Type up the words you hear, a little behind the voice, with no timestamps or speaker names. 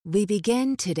We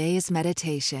begin today's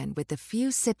meditation with a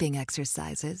few sipping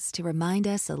exercises to remind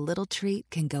us a little treat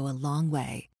can go a long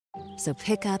way. So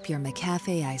pick up your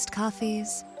McCafe iced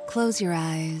coffees, close your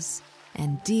eyes,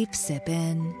 and deep sip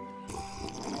in.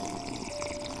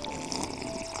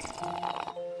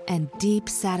 And deep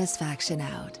satisfaction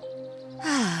out.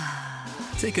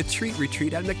 Take a treat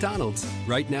retreat at McDonald's.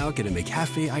 Right now, get a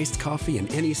McCafe iced coffee in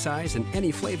any size and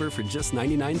any flavor for just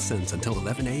 99 cents until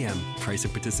 11 a.m. Price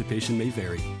of participation may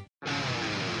vary.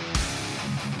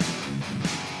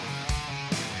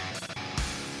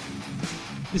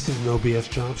 This is No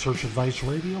BS Job Search Advice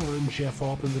Radio. I'm Jeff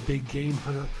Altman, the Big Game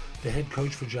Hunter, the head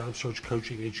coach for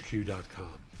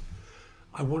JobSearchCoachingHQ.com.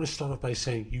 I want to start off by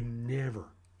saying you never,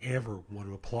 ever want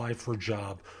to apply for a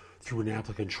job through an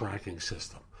applicant tracking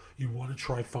system. You want to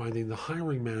try finding the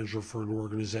hiring manager for an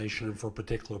organization and for a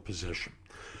particular position.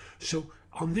 So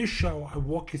on this show, I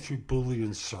walk you through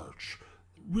Boolean search,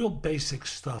 real basic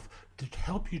stuff to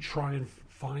help you try and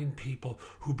find people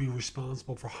who'd be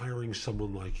responsible for hiring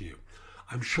someone like you.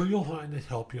 I'm sure you'll find it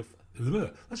help you.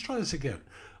 Let's try this again.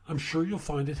 I'm sure you'll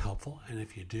find it helpful, and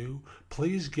if you do,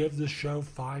 please give the show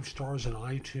 5 stars on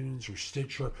iTunes or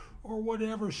Stitcher or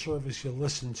whatever service you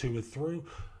listen to it through.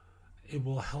 It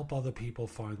will help other people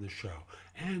find the show.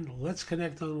 And let's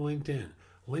connect on LinkedIn.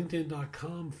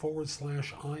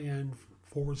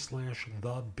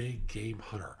 LinkedIn.com/IN/The Big Game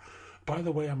Hunter. By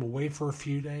the way, I'm away for a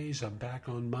few days. I'm back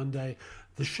on Monday.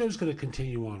 The show's going to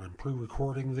continue on. I'm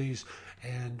pre-recording these,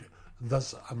 and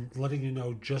thus I'm letting you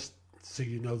know just so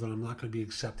you know that I'm not going to be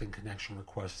accepting connection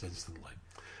requests instantly.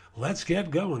 Let's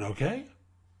get going, okay?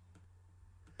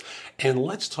 And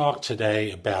let's talk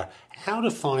today about how to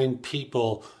find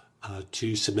people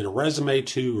to submit a resume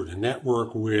to or to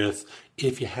network with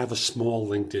if you have a small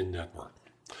LinkedIn network.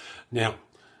 Now,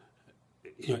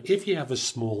 if you have a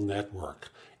small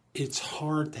network, it's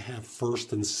hard to have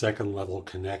first and second level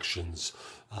connections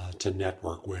to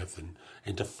network with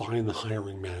and to find the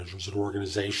hiring managers and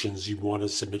organizations you want to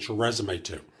submit your resume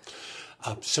to.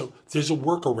 So there's a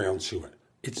workaround to it.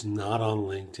 It's not on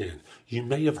LinkedIn. You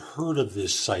may have heard of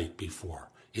this site before.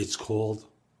 It's called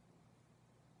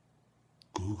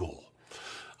Google.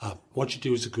 What you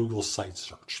do is a Google site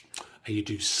search. And you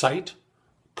do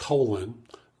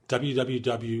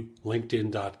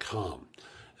site:/www.linkedin.com.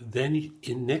 Then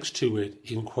next to it,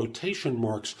 in quotation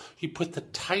marks, you put the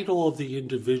title of the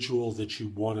individual that you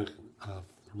want to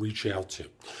reach out to.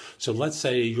 So let's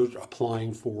say you're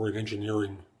applying for an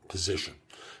engineering position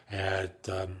at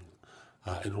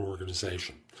an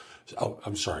organization.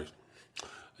 I'm sorry.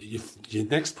 You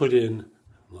next put in,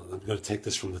 I'm going to take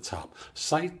this from the top,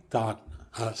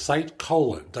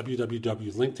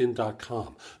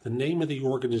 site:/www.linkedin.com, the name of the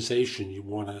organization you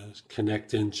want to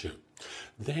connect into.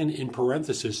 Then in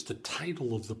parentheses, the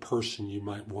title of the person you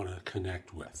might want to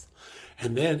connect with.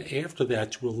 And then after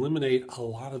that, to eliminate a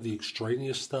lot of the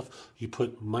extraneous stuff, you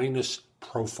put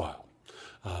 -profile.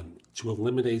 To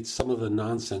eliminate some of the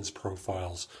nonsense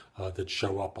profiles that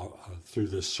show up through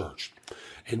this search.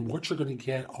 And what you're going to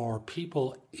get are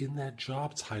people in that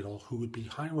job title who would be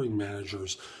hiring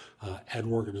managers at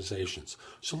organizations.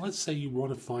 So let's say you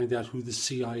want to find out who the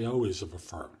CIO is of a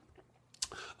firm.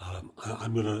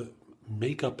 I'm going to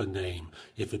make up a name.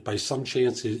 If it by some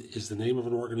chance is the name of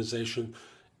an organization,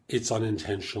 it's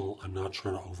unintentional. I'm not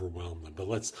trying to overwhelm them. But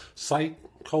let's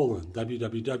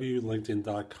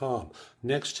site:/www.linkedin.com.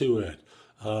 Next to it,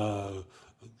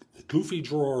 Goofy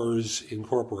Drawers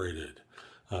Incorporated.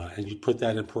 And you put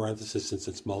that in parentheses since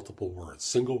it's multiple words.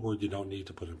 Single word you don't need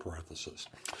to put in parentheses.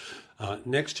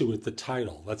 Next to it, the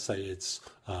title. Let's say it's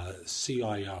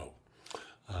CIO.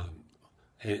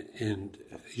 And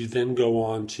you then go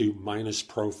on to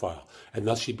 -profile. And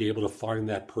thus you'd be able to find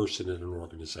that person in an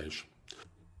organization.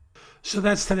 So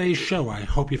that's today's show. I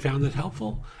hope you found it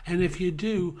helpful. And if you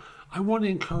do, I want to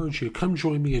encourage you, come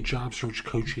join me at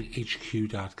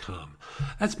JobSearchCoachingHQ.com.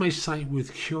 That's my site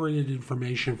with curated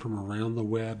information from around the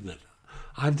web that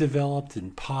I've developed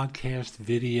in podcast,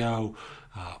 video,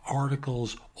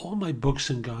 articles. All my books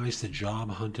and guides to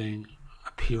job hunting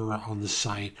appear on the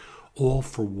site, all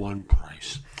for one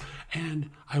price. And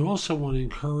I also want to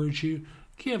encourage you,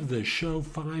 give the show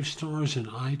 5 stars in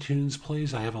iTunes,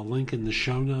 please. I have a link in the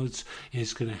show notes.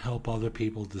 It's going to help other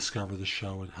people discover the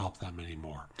show and help them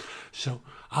anymore. So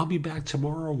I'll be back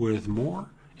tomorrow with more.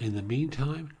 In the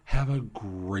meantime, have a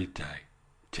great day.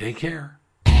 Take care.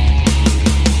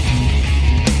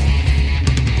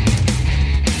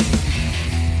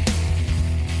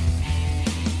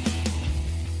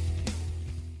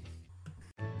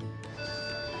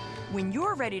 When you're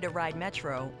you're ready to ride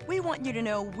Metro, we want you to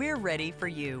know we're ready for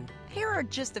you. Here are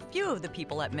just a few of the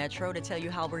people at Metro to tell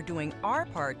you how we're doing our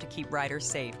part to keep riders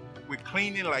safe. We're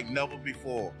cleaning like never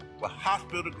before with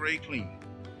hospital-grade cleaning.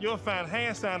 You'll find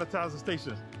hand sanitizer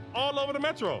stations all over the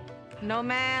Metro. No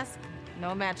mask,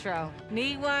 no Metro.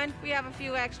 Need one? We have a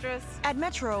few extras. At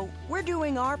Metro, we're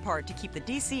doing our part to keep the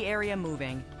D.C. area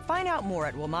moving. Find out more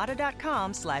at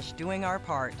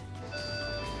WMATA.com/doingourpart.